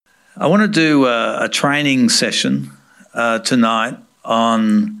I want to do a training session tonight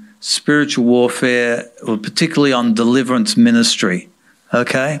on spiritual warfare, or particularly on deliverance ministry,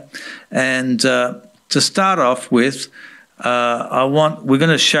 okay? And to start off with, we're going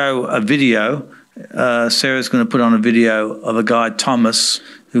to show a video. Sarah's going to put on a video of a guy, Thomas,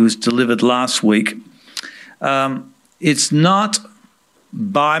 who was delivered last week. It's not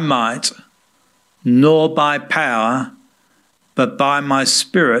by might nor by power, but by my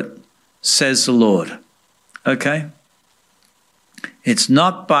Spirit, says the Lord. Okay? It's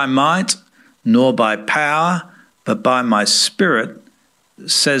not by might nor by power, but by my Spirit,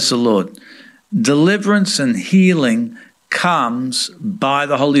 says the Lord. Deliverance and healing comes by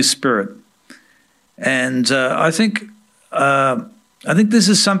the Holy Spirit. And I think this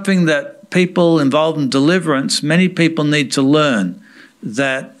is something that people involved in deliverance, many people need to learn,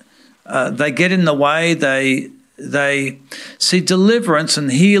 that they get in the way. They see deliverance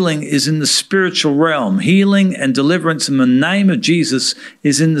and healing is in the spiritual realm. Healing and deliverance in the name of Jesus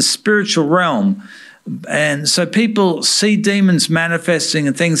is in the spiritual realm. And so people see demons manifesting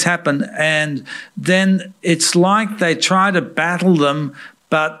and things happen, and then it's like they try to battle them,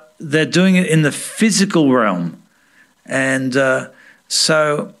 but they're doing it in the physical realm. And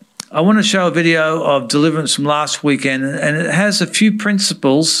so I want to show a video of deliverance from last weekend, and it has a few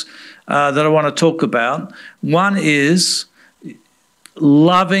principles that I want to talk about. One is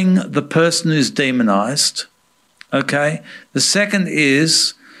loving the person who's demonized, okay? The second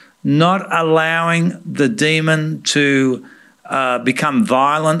is not allowing the demon to become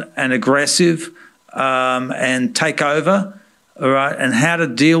violent and aggressive and take over, all right, and how to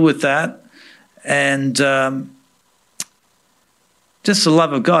deal with that, and just the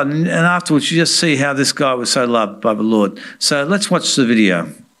love of God. And afterwards, you just see how this guy was so loved by the Lord. So let's watch the video.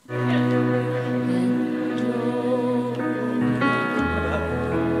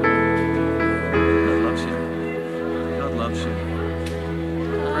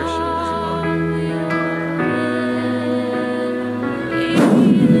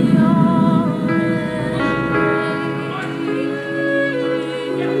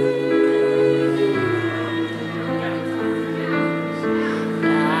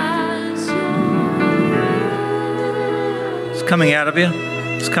 Coming out of you.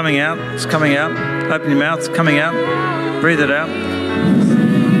 It's coming out. It's coming out. Open your mouth. It's coming out. Breathe it out.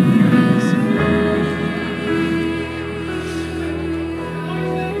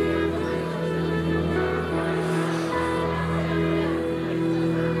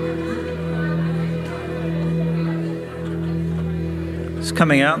 It's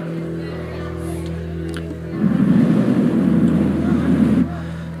coming out.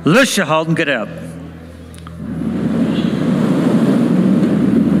 Loose your hold and get out.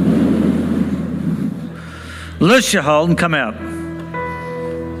 Loose your hold and come out.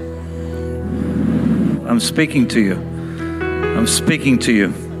 I'm speaking to you. I'm speaking to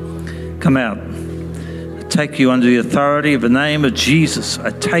you. Come out. I take you under the authority of the name of Jesus.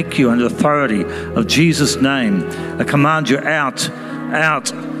 I take you under the authority of Jesus' name. I command you out,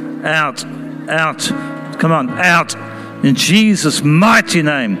 out, out, out. Come on, out. In Jesus' mighty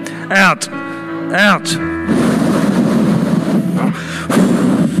name. Out, out.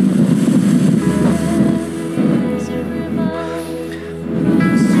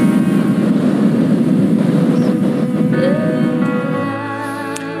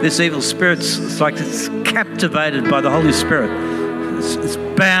 This evil spirit's like it's captivated by the Holy Spirit. It's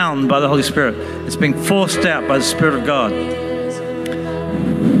bound by the Holy Spirit. It's being forced out by the Spirit of God.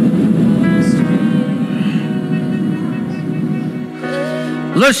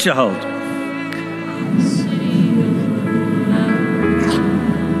 Loose your hold.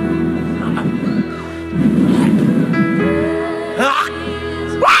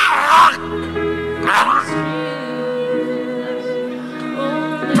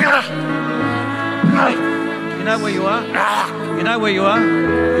 You know where you are? You know where you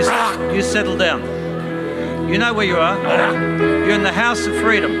are? You settle down. You know where you are? You're in the house of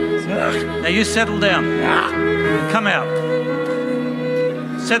freedom. Now you settle down and come out.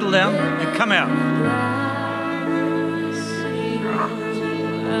 Settle down and come out.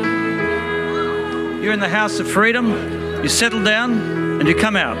 You're in the house of freedom. You settle down and you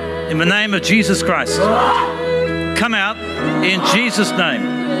come out in the name of Jesus Christ. Come out in Jesus'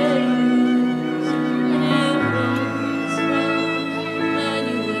 name.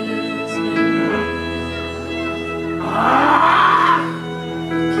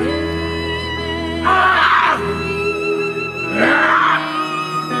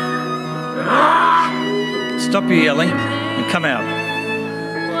 Stop your yelling and come out.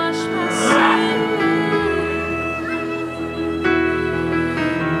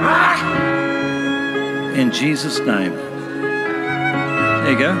 In Jesus' name.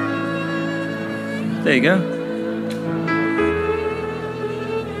 There you go. There you go.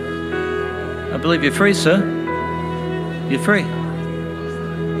 I believe you're free, sir. You're free.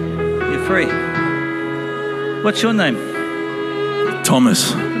 You're free. What's your name?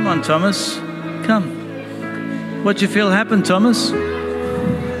 Thomas. Come on, Thomas. Come. What'd you feel happened, Thomas?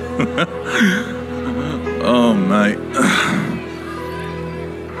 Oh, mate.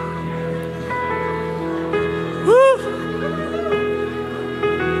 Woo!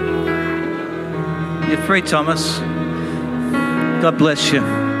 You're free, Thomas. God bless you.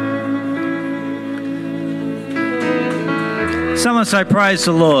 Someone say, praise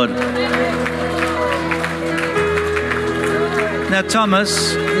the Lord. Now,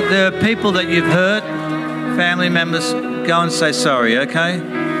 Thomas, there are people that you've hurt, family members. Go and say sorry, okay?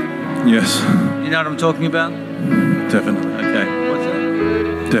 Yes. You know what I'm talking about? Definitely. Okay. What's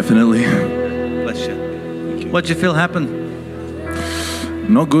that? Definitely. Bless you. What'd you feel happened?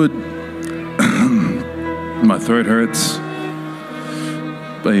 Not good. My throat hurts.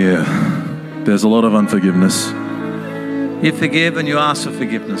 But yeah, there's a lot of unforgiveness. You forgive and you ask for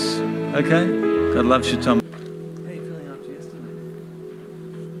forgiveness. Okay? God loves you, Thomas. How are you feeling after yesterday?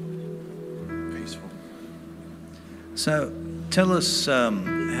 Peaceful. So, tell us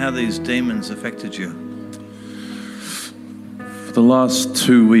how these demons affected you. For the last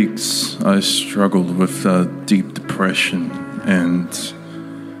 2 weeks, I struggled with deep depression, and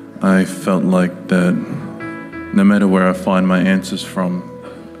I felt like that no matter where I find my answers from,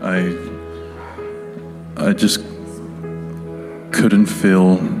 I just couldn't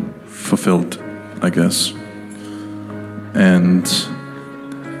feel fulfilled, I guess. And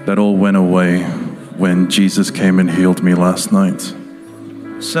that all went away when Jesus came and healed me last night.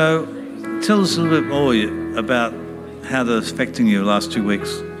 So, tell us a little bit more about how they're affecting you the last 2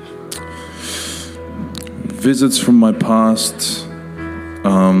 weeks. Visits from my past,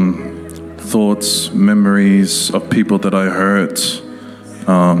 thoughts, memories of people that I hurt.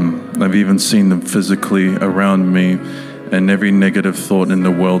 I've even seen them physically around me, and every negative thought in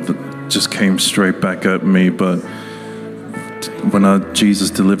the world that just came straight back at me. But when Jesus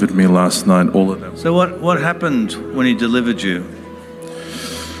delivered me last night, all of that. So what happened when he delivered you?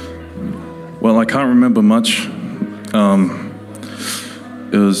 Well, I can't remember much.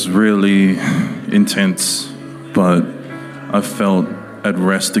 It was really intense, but I felt at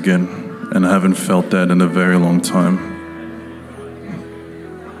rest again, and I haven't felt that in a very long time.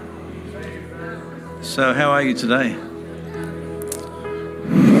 So how are you today?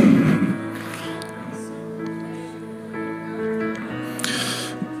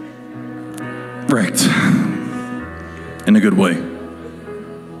 Wrecked. In a good way.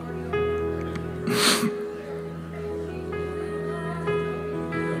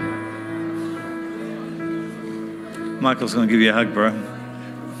 Michael's going to give you a hug, bro.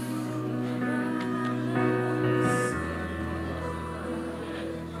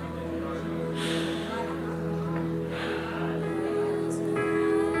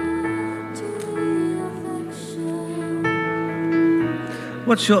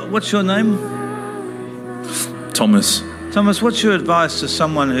 What's your name? Thomas. Thomas, what's your advice to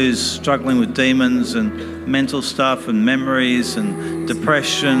someone who's struggling with demons and mental stuff and memories and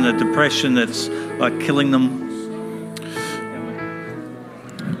depression, a depression that's like killing them?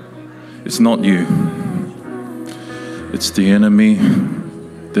 It's not you. It's the enemy.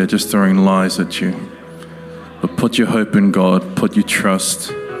 They're just throwing lies at you. But put your hope in God, put your trust,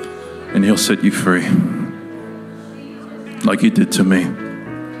 and He'll set you free. Like He did to me.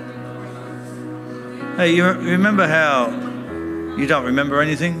 Hey, you remember how you don't remember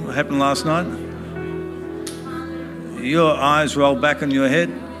anything? What happened last night? Your eyes rolled back on your head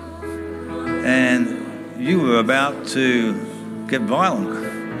and you were about to get violent.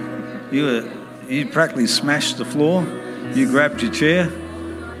 You practically smashed the floor. You grabbed your chair.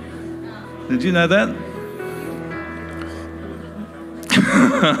 Did you know that?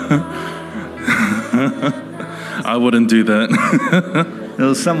 I wouldn't do that. It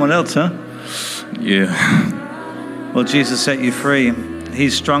was someone else, huh? Yeah. Well, Jesus set you free.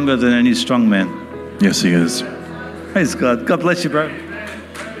 He's stronger than any strong man. Yes, He is. Praise God. God bless you, bro.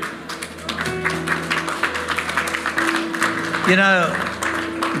 You know,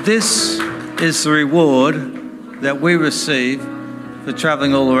 this is the reward that we receive for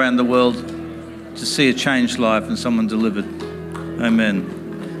traveling all around the world to see a changed life and someone delivered.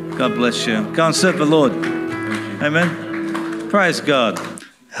 Amen. God bless you. Go and serve the Lord. Amen. Praise God.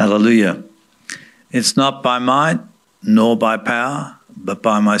 Hallelujah. It's not by might nor by power, but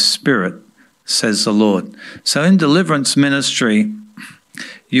by my Spirit, says the Lord. So in deliverance ministry,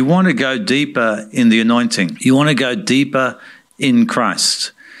 You want to go deeper in the anointing. You want to go deeper in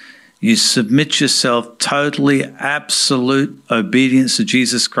Christ. You submit yourself totally, absolute obedience to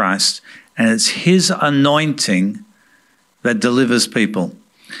Jesus Christ, and it's his anointing that delivers people.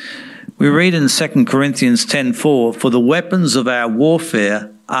 We read in 2 Corinthians 10:4, "For the weapons of our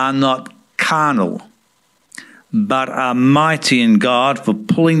warfare are not carnal, but are mighty in God for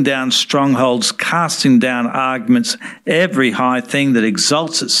pulling down strongholds, casting down arguments, every high thing that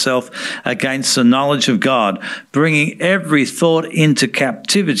exalts itself against the knowledge of God, bringing every thought into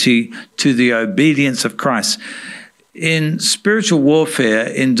captivity to the obedience of Christ." In spiritual warfare,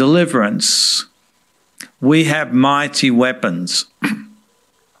 in deliverance, we have mighty weapons.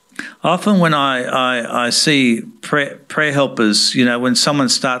 Often when I see prayer helpers, when someone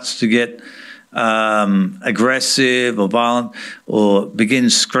starts to get aggressive or violent or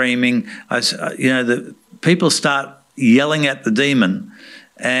begins screaming, the people start yelling at the demon,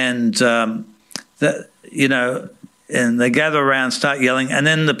 and and they gather around, start yelling, and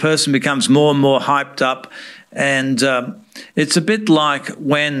then the person becomes more and more hyped up, and it's a bit like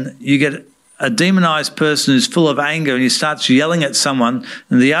when you get a demonized person who's full of anger and he starts yelling at someone,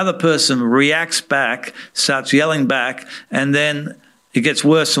 and the other person reacts back, starts yelling back, and then it gets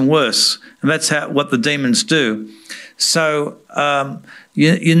worse and worse. And that's what the demons do. So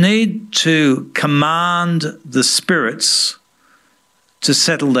you need to command the spirits to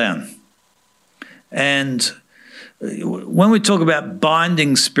settle down. And when we talk about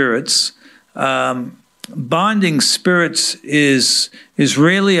binding spirits is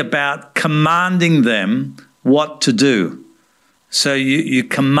really about commanding them what to do. So you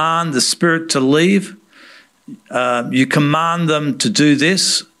command the spirit to leave. You command them to do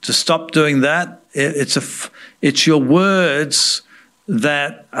this, to stop doing that. It's your words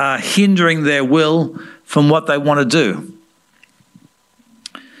that are hindering their will from what they want to do.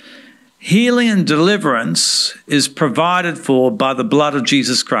 Healing and deliverance is provided for by the blood of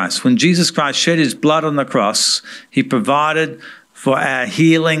Jesus Christ. When Jesus Christ shed his blood on the cross, he provided for our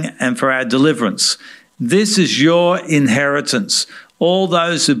healing and for our deliverance. This is your inheritance. All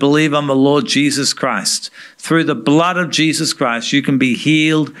those who believe on the Lord Jesus Christ, through the blood of Jesus Christ, you can be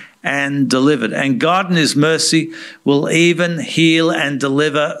healed and delivered. And God in his mercy will even heal and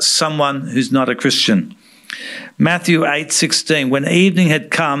deliver someone who's not a Christian. Matthew 8:16, when evening had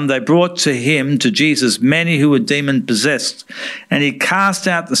come, they brought to Jesus, many who were demon-possessed. And he cast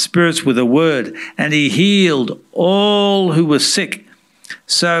out the spirits with a word, and he healed all who were sick.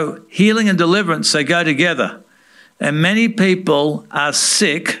 So healing and deliverance, they go together. And many people are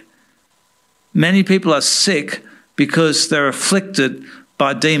sick. Many people are sick because they're afflicted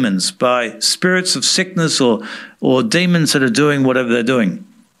by demons, by spirits of sickness or demons that are doing whatever they're doing.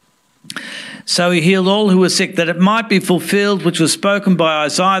 So he healed all who were sick, that it might be fulfilled, which was spoken by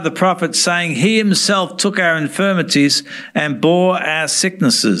Isaiah the prophet, saying, he himself took our infirmities and bore our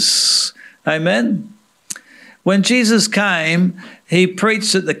sicknesses. Amen. When Jesus came, he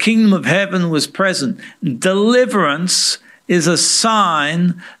preached that the kingdom of heaven was present. Deliverance is a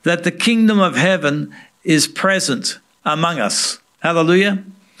sign that the kingdom of heaven is present among us. Hallelujah.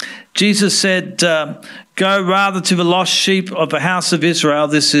 Jesus said, go rather to the lost sheep of the house of Israel.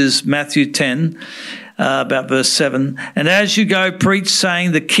 This is Matthew 10, about verse 7. And as you go, preach,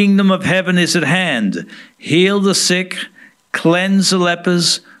 saying, the kingdom of heaven is at hand. Heal the sick, cleanse the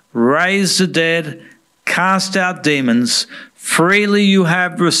lepers, raise the dead, cast out demons. Freely you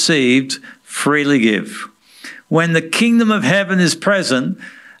have received, freely give. When the kingdom of heaven is present,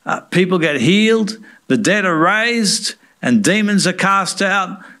 people get healed, the dead are raised, and demons are cast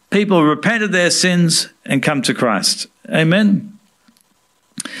out. People repent of their sins and come to Christ. Amen.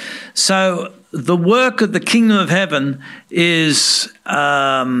 So the work of the kingdom of heaven is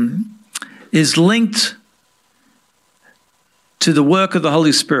linked to the work of the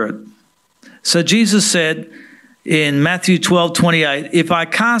Holy Spirit. So Jesus said in Matthew 12:28, if I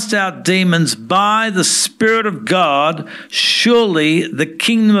cast out demons by the Spirit of God, surely the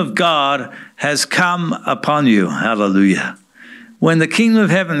kingdom of God has come upon you. Hallelujah. When the kingdom of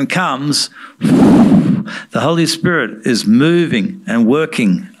heaven comes, the Holy Spirit is moving and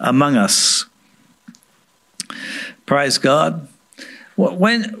working among us. Praise God.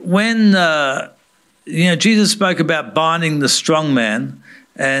 When Jesus spoke about binding the strong man,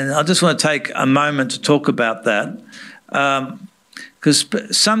 and I just want to take a moment to talk about that, because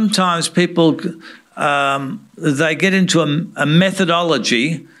sometimes people they get into a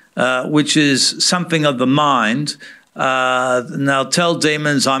methodology which is something of the mind. And they'll tell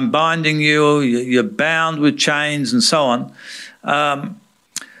demons, I'm binding you, you're bound with chains and so on.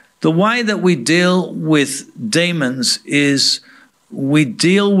 The way that we deal with demons is we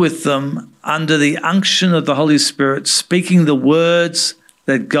deal with them under the unction of the Holy Spirit, speaking the words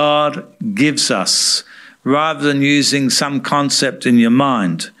that God gives us, rather than using some concept in your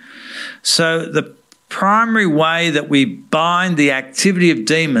mind. So the primary way that we bind the activity of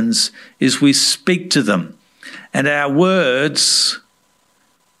demons is we speak to them, and our words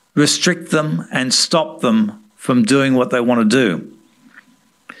restrict them and stop them from doing what they want to do.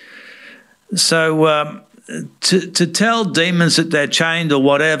 So to tell demons that they're chained or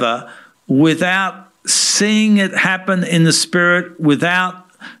whatever without seeing it happen in the spirit, without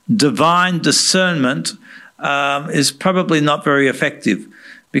divine discernment, is probably not very effective.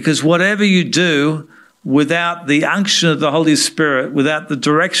 Because whatever you do without the unction of the Holy Spirit, without the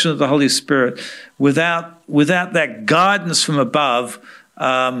direction of the Holy Spirit, without that guidance from above,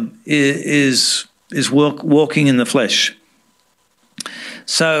 is walking in the flesh.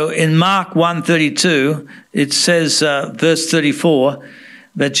 So in Mark 1:32, it says, verse 34,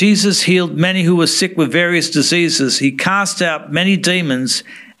 that Jesus healed many who were sick with various diseases. He cast out many demons,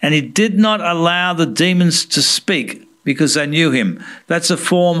 and he did not allow the demons to speak because they knew him. That's a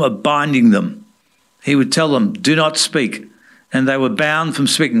form of binding them. He would tell them, do not speak. And they were bound from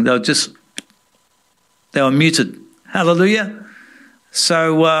speaking. They were muted. Hallelujah.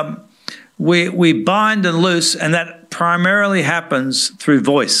 So we bind and loose, and that primarily happens through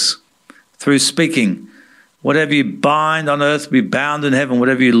voice, through speaking. Whatever you bind on earth will be bound in heaven.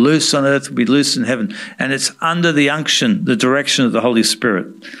 Whatever you loose on earth will be loosed in heaven. And it's under the unction, the direction of the Holy Spirit.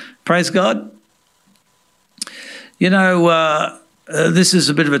 Praise God. You know, this is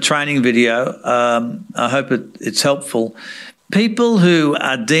a bit of a training video. I hope it's helpful. People who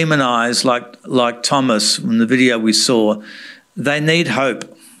are demonized, like Thomas in the video we saw, they need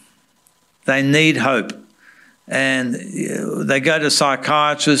hope. They need hope. And they go to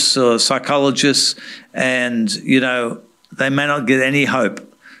psychiatrists or psychologists, and, you know, they may not get any hope.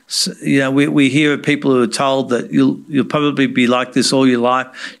 So, you know, we hear of people who are told that you'll probably be like this all your life.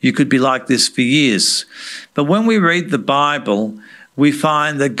 You could be like this for years. But when we read the Bible, we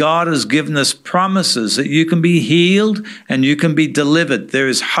find that God has given us promises that you can be healed and you can be delivered. There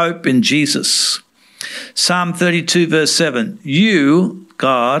is hope in Jesus. Psalm 32, verse 7, you,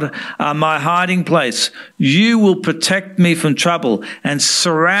 God, are my hiding place. You will protect me from trouble and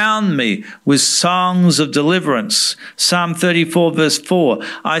surround me with songs of deliverance. Psalm 34, verse 4,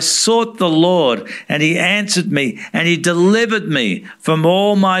 I sought the Lord, and he answered me, and he delivered me from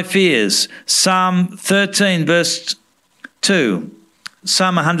all my fears. Psalm 13, verse 2.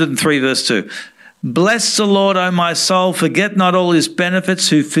 Psalm 103, verse 2. Bless the Lord, O my soul, forget not all his benefits,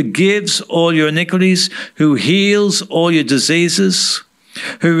 who forgives all your iniquities, who heals all your diseases,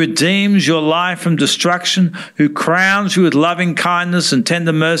 who redeems your life from destruction, who crowns you with loving kindness and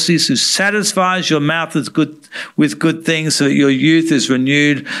tender mercies, who satisfies your mouth with good things, so that your youth is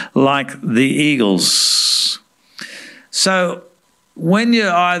renewed like the eagles. So when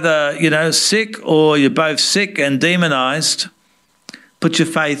you're either, you know, sick, or you're both sick and demonized, put your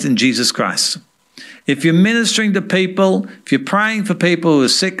faith in Jesus Christ. If you're ministering to people, if you're praying for people who are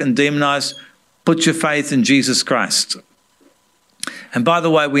sick and demonized, put your faith in Jesus Christ. And by the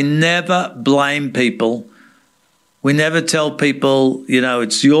way, we never blame people. We never tell people, you know,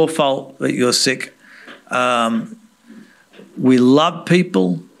 it's your fault that you're sick. We love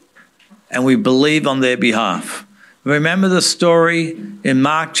people and we believe on their behalf. Remember the story in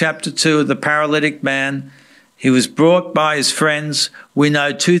Mark chapter 2 of the paralytic man? He was brought by his friends. We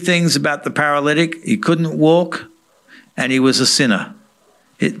know two things about the paralytic. He couldn't walk, and he was a sinner.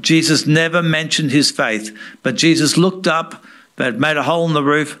 Jesus never mentioned his faith, but Jesus looked up. They'd made a hole in the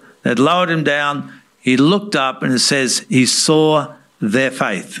roof. They'd lowered him down. He looked up, and it says he saw their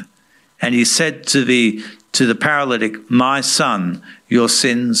faith. And he said to the paralytic, my son, your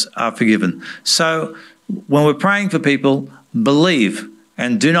sins are forgiven. So when we're praying for people, believe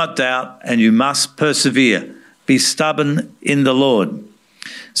and do not doubt, and you must persevere. Be stubborn in the Lord.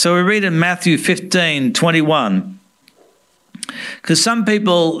 So we read in Matthew 15:21, because some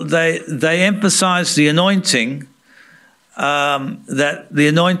people, they emphasize the anointing, that the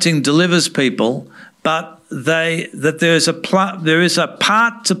anointing delivers people, but that there is a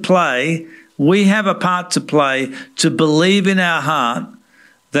part to play. We have a part to play to believe in our heart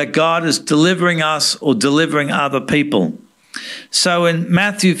that God is delivering us or delivering other people. So in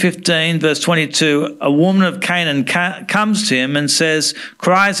Matthew 15, verse 22, a woman of Canaan comes to him and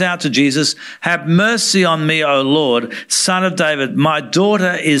cries out to Jesus, have mercy on me, O Lord, Son of David. My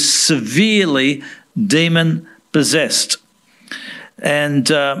daughter is severely demon-possessed. And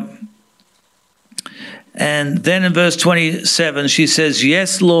And then in verse 27, she says,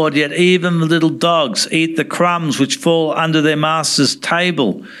 "Yes, Lord, yet even the little dogs eat the crumbs which fall under their master's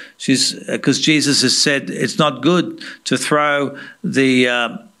table." Because Jesus has said it's not good to throw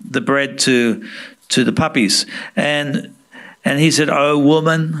the bread to the puppies. And he said, "O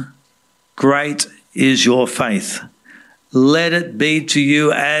woman, great is your faith. Let it be to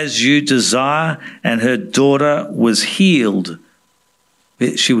you as you desire." And her daughter was healed.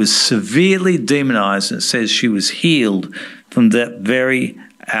 She was severely demonized. It says she was healed from that very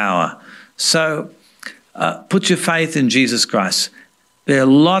hour. So put your faith in Jesus Christ. There are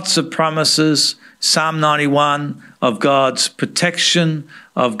lots of promises, Psalm 91, of God's protection,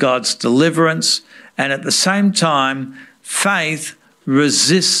 of God's deliverance. And at the same time, faith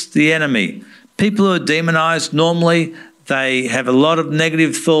resists the enemy. People who are demonized, normally they have a lot of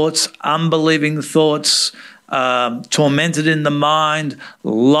negative thoughts, unbelieving thoughts, tormented in the mind,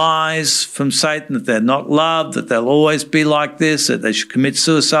 lies from Satan that they're not loved, that they'll always be like this, that they should commit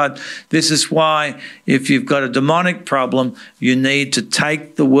suicide. This is why if you've got a demonic problem, you need to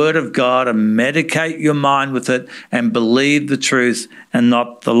take the word of God and medicate your mind with it and believe the truth and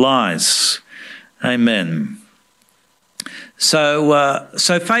not the lies. Amen. So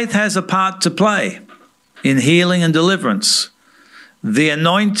faith has a part to play in healing and deliverance. The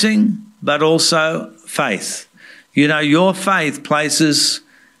anointing, but also faith. You know, your faith places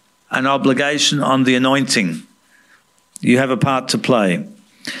an obligation on the anointing. You have a part to play.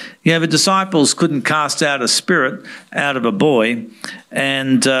 You know, the disciples couldn't cast out a spirit out of a boy,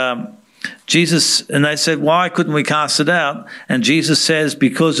 and they said, "Why couldn't we cast it out?" And Jesus says,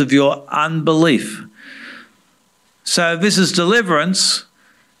 "Because of your unbelief." So this is deliverance,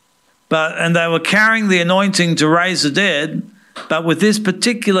 and they were carrying the anointing to raise the dead, but with this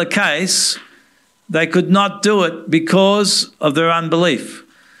particular case, they could not do it because of their unbelief.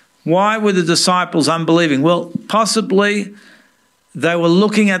 Why were the disciples unbelieving? Well, possibly they were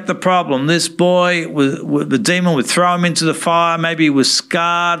looking at the problem. This boy, the demon would throw him into the fire. Maybe he was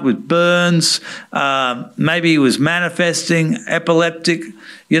scarred with burns. Maybe he was manifesting epileptic,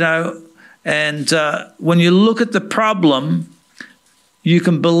 you know. And when you look at the problem, you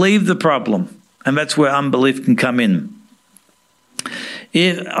can believe the problem. And that's where unbelief can come in.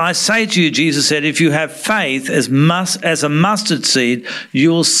 If I say to you, Jesus said, if you have faith as a mustard seed, you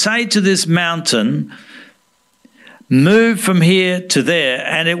will say to this mountain, move from here to there,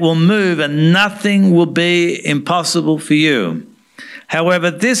 and it will move, and nothing will be impossible for you.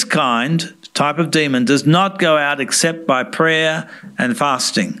 However, this type of demon does not go out except by prayer and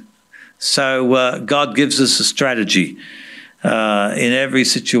fasting. So God gives us a strategy in every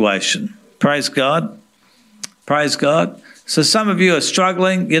situation. Praise God. Praise God. So some of you are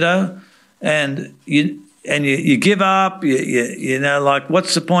struggling, you know, and you give up, you know, like,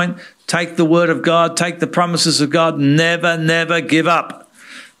 what's the point? Take the word of God, take the promises of God, never give up.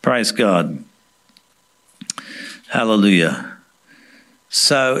 Praise God. Hallelujah.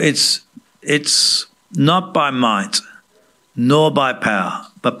 So it's not by might, nor by power,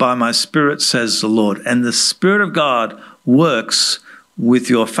 but by my Spirit, says the Lord. And the Spirit of God works with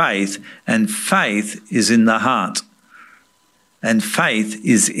your faith, and faith is in the heart. And faith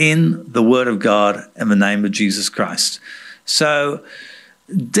is in the Word of God and the name of Jesus Christ. So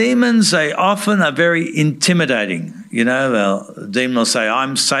demons, they often are very intimidating. You know, the demon will say,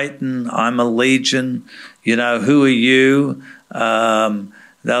 I'm Satan, I'm a legion, you know, who are you?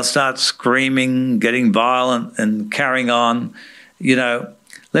 They'll start screaming, getting violent and carrying on. You know,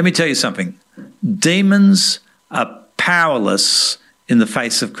 let me tell you something. Demons are powerless in the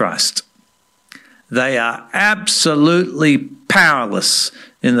face of Christ. They are absolutely powerless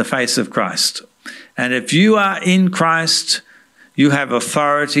in the face of Christ. And if you are in Christ, you have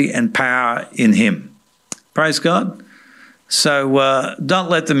authority and power in him. Praise God. So don't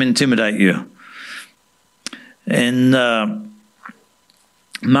let them intimidate you. In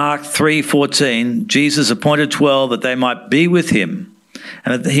Mark 3:14, Jesus appointed 12 that they might be with him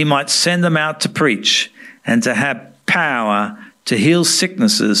and that he might send them out to preach and to have power to heal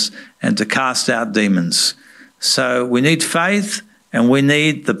sicknesses and to cast out demons. So we need faith, and we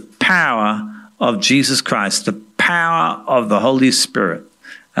need the power of Jesus Christ, the power of the Holy Spirit.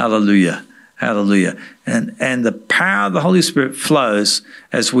 Hallelujah. Hallelujah. And the power of the Holy Spirit flows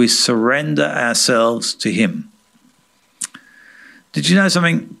as we surrender ourselves to him. Did you know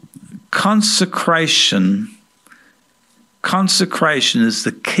something? Consecration is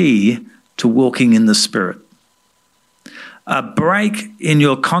the key to walking in the Spirit. A break in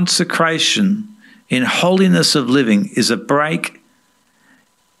your consecration, in holiness of living, is a break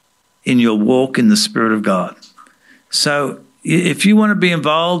in your walk in the Spirit of God. So if you want to be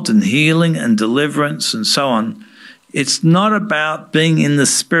involved in healing and deliverance and so on, it's not about being in the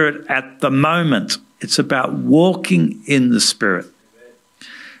Spirit at the moment. It's about walking in the Spirit.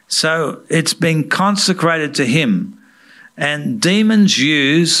 So it's being consecrated to Him. And demons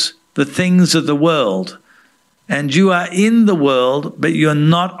use the things of the world. And you are in the world, but you're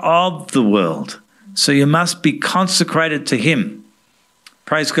not of the world. So you must be consecrated to Him.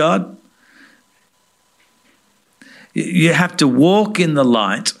 Praise God. You have to walk in the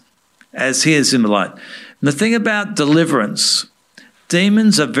light as He is in the light. And the thing about deliverance,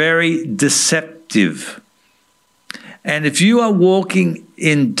 demons are very deceptive. And if you are walking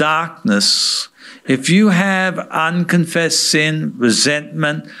in darkness, if you have unconfessed sin,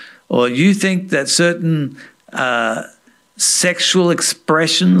 resentment, or you think that certain sexual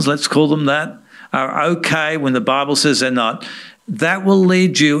expressions, let's call them that, are okay when the Bible says they're not, that will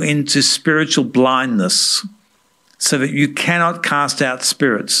lead you into spiritual blindness so that you cannot cast out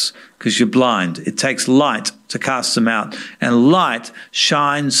spirits because you're blind. It takes light to cast them out, and light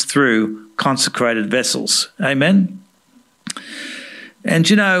shines through consecrated vessels. Amen? And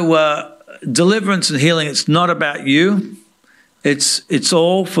you know, deliverance and healing, it's not about you. It's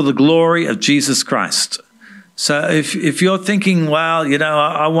all for the glory of Jesus Christ. So if you're thinking, well, you know,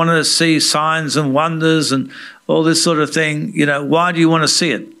 I want to see signs and wonders and all this sort of thing, you know, why do you want to see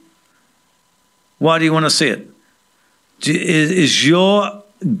it? Why do you want to see it? Is your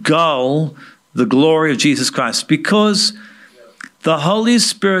goal the glory of Jesus Christ? Because the Holy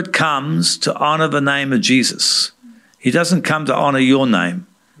Spirit comes to honor the name of Jesus. He doesn't come to honor your name,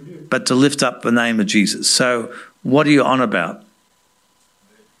 but to lift up the name of Jesus. So what are you on about?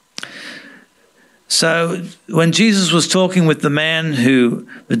 So when Jesus was talking with the man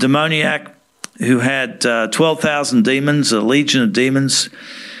the demoniac, who had 12,000 demons, a legion of demons,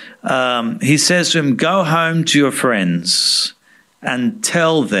 he says to him, go home to your friends and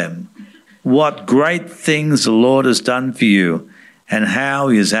tell them what great things the Lord has done for you and how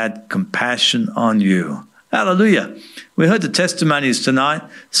He has had compassion on you. Hallelujah. We heard the testimonies tonight.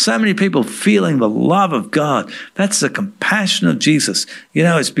 So many people feeling the love of God. That's the compassion of Jesus. You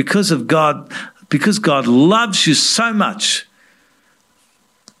know, it's because of God, because God loves you so much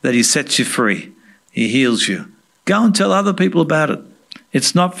that He sets you free. He heals you. Go and tell other people about it.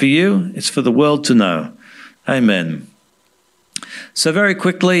 It's not for you. It's for the world to know. Amen. So very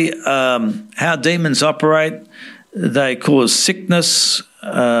quickly, how demons operate. They cause sickness,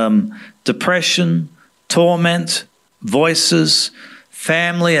 depression, torment, voices,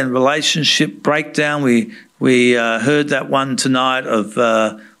 family and relationship breakdown. We heard that one tonight of,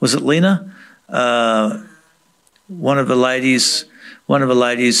 was it Lena? One of the ladies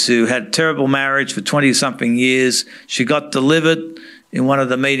who had a terrible marriage for 20-something years. She got delivered in one of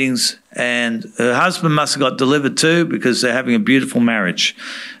the meetings, and her husband must have got delivered too because they're having a beautiful marriage.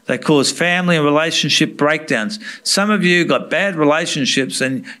 They cause family and relationship breakdowns. Some of you got bad relationships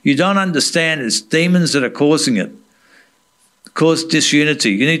and you don't understand it's demons that are causing it. Cause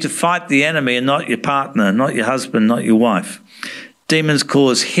disunity. You need to fight the enemy and not your partner, not your husband, not your wife. Demons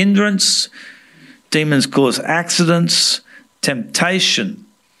cause hindrance. Demons cause accidents, temptation.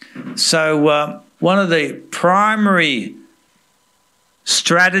 So one of the primary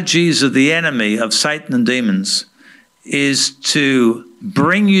strategies of the enemy, of Satan and demons, is to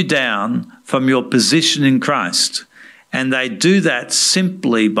bring you down from your position in Christ. And they do that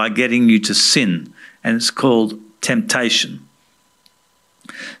simply by getting you to sin. And it's called temptation.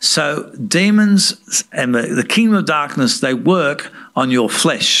 So demons and the kingdom of darkness, they work on your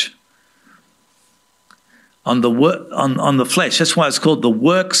flesh. On the flesh. That's why it's called the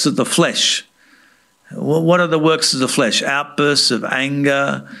works of the flesh. What are the works of the flesh? Outbursts of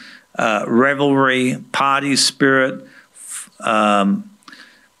anger, revelry, party spirit, any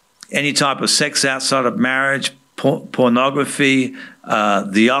type of sex outside of marriage, pornography,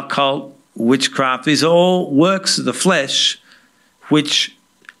 the occult, witchcraft. These are all works of the flesh which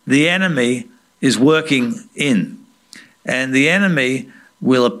the enemy is working in. And the enemy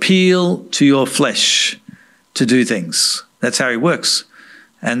will appeal to your flesh to do things. That's how he works.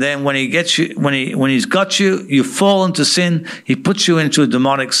 And then when he gets you, when he's got you, you fall into sin. He puts you into a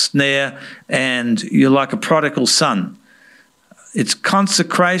demonic snare, and you're like a prodigal son. It's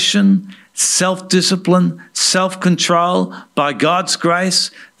consecration, self-discipline, self-control by God's grace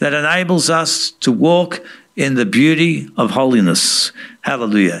that enables us to walk in the beauty of holiness.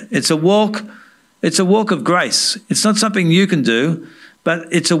 Hallelujah. It's a walk of grace. It's not something you can do, but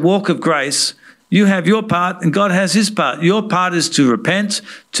it's a walk of grace. You have your part and God has his part. Your part is to repent,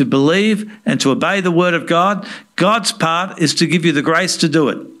 to believe, and to obey the word of God. God's part is to give you the grace to do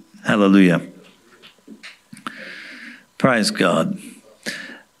it. Hallelujah. Praise God.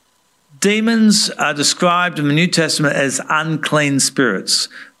 Demons are described in the New Testament as unclean spirits.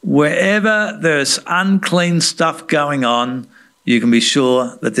 Wherever there's unclean stuff going on, you can be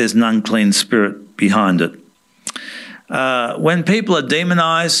sure that there's an unclean spirit behind it. When people are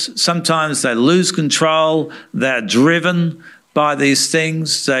demonized, sometimes they lose control. They're driven by these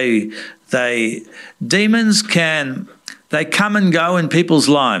things. Demons they come and go in people's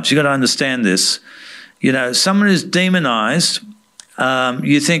lives. You've got to understand this. You know, someone who's demonized,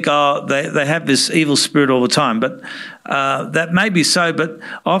 you think, oh, they have this evil spirit all the time. But that may be so, but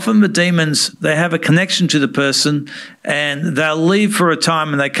often the demons, they have a connection to the person and they'll leave for a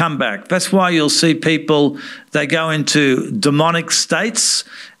time and they come back. That's why you'll see people, they go into demonic states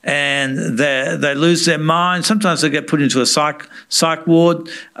and they lose their mind. Sometimes they get put into a psych ward,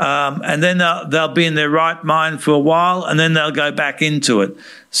 and then they'll be in their right mind for a while and then they'll go back into it.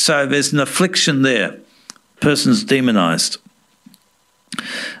 So there's an affliction there. Person's demonized.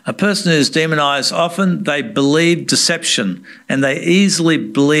 A person who's demonized, often they believe deception and they easily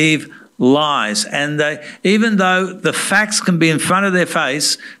believe lies. And even though the facts can be in front of their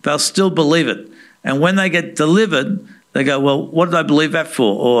face, they'll still believe it. And when they get delivered, they go, well, what did I believe that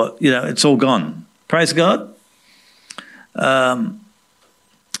for? Or, you know, it's all gone. Praise God.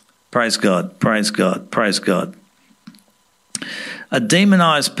 Praise God. Praise God. Praise God. A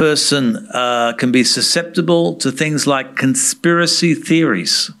demonized person can be susceptible to things like conspiracy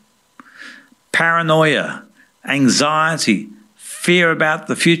theories, paranoia, anxiety, fear about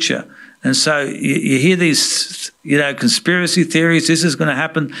the future. And so you hear these, you know, conspiracy theories, this is going to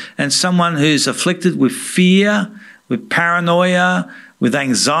happen. And someone who's afflicted with fear, with paranoia, with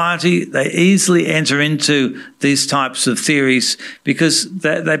anxiety, they easily enter into these types of theories because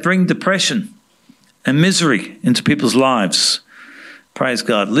they bring depression and misery into people's lives. Praise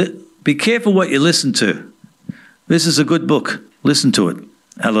God. Be careful what you listen to. This is a good book. Listen to it.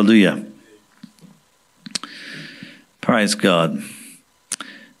 Hallelujah. Praise God.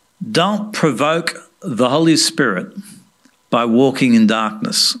 Don't provoke the Holy Spirit by walking in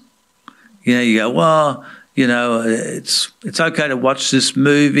darkness. You know, you go, well, you know, it's okay to watch this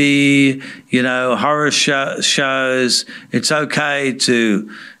movie, you know, horror shows. It's okay to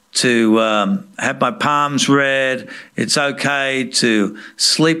have my palms read. It's okay to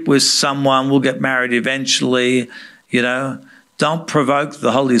sleep with someone. We'll get married eventually. You know, don't provoke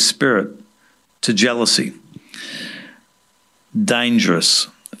the Holy Spirit to jealousy. Dangerous.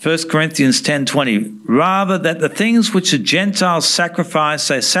 1 Corinthians 10:20. Rather that the things which the Gentiles sacrifice,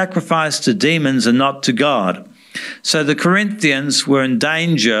 they sacrifice to demons and not to God. So the Corinthians were in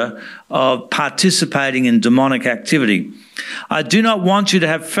danger of participating in demonic activity. I do not want you to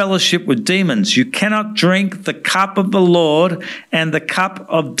have fellowship with demons. You cannot drink the cup of the Lord and the cup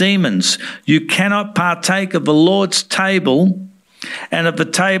of demons. You cannot partake of the Lord's table and of the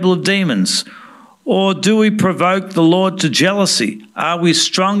table of demons. Or do we provoke the Lord to jealousy? Are we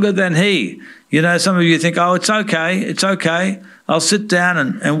stronger than he? You know, some of you think, oh, it's okay. I'll sit down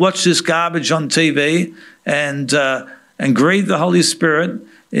and watch this garbage on TV and grieve the Holy Spirit.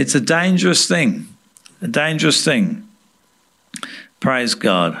 It's a dangerous thing, Praise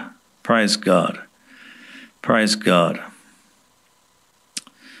God. Praise God. Praise God.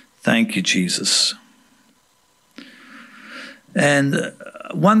 Thank you, Jesus. And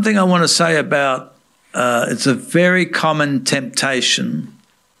one thing I want to say about it's a very common temptation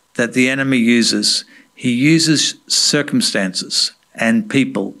that the enemy uses. He uses circumstances and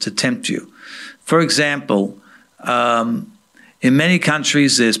people to tempt you. For example, in many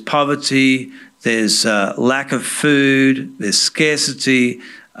countries there's poverty, there's lack of food, there's scarcity.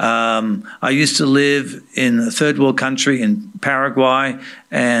 I used to live in a third world country in Paraguay,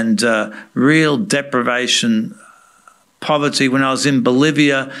 and real deprivation, poverty. When I was in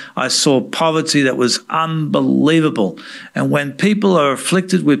Bolivia, I saw poverty that was unbelievable. And when people are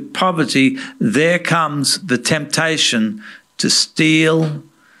afflicted with poverty, there comes the temptation to steal,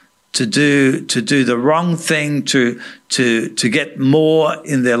 to do the wrong thing, to get more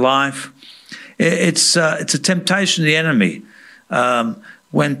in their life. It's a temptation of the enemy.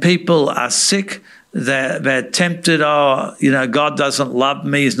 When people are sick, they're tempted, oh, you know, God doesn't love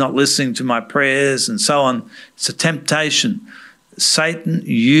me, he's not listening to my prayers, and so on. It's a temptation. Satan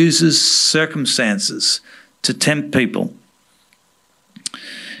uses circumstances to tempt people.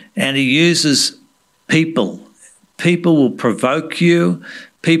 And he uses people. People will provoke you.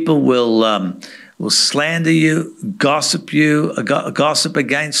 People will slander you, gossip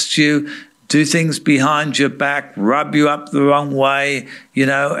against you, do things behind your back, rub you up the wrong way, you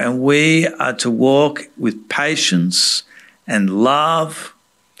know, and we are to walk with patience and love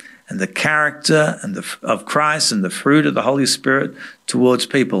and the character and of Christ and the fruit of the Holy Spirit towards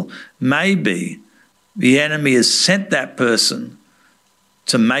people. Maybe the enemy has sent that person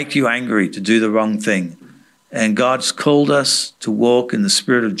to make you angry, to do the wrong thing. And God's called us to walk in the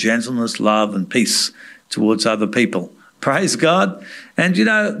spirit of gentleness, love, and peace towards other people. Praise God. And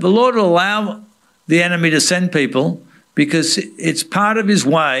the Lord will allow the enemy to send people because it's part of his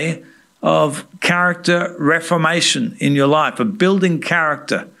way of character reformation in your life, of building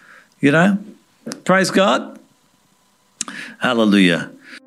character, Praise God. Hallelujah.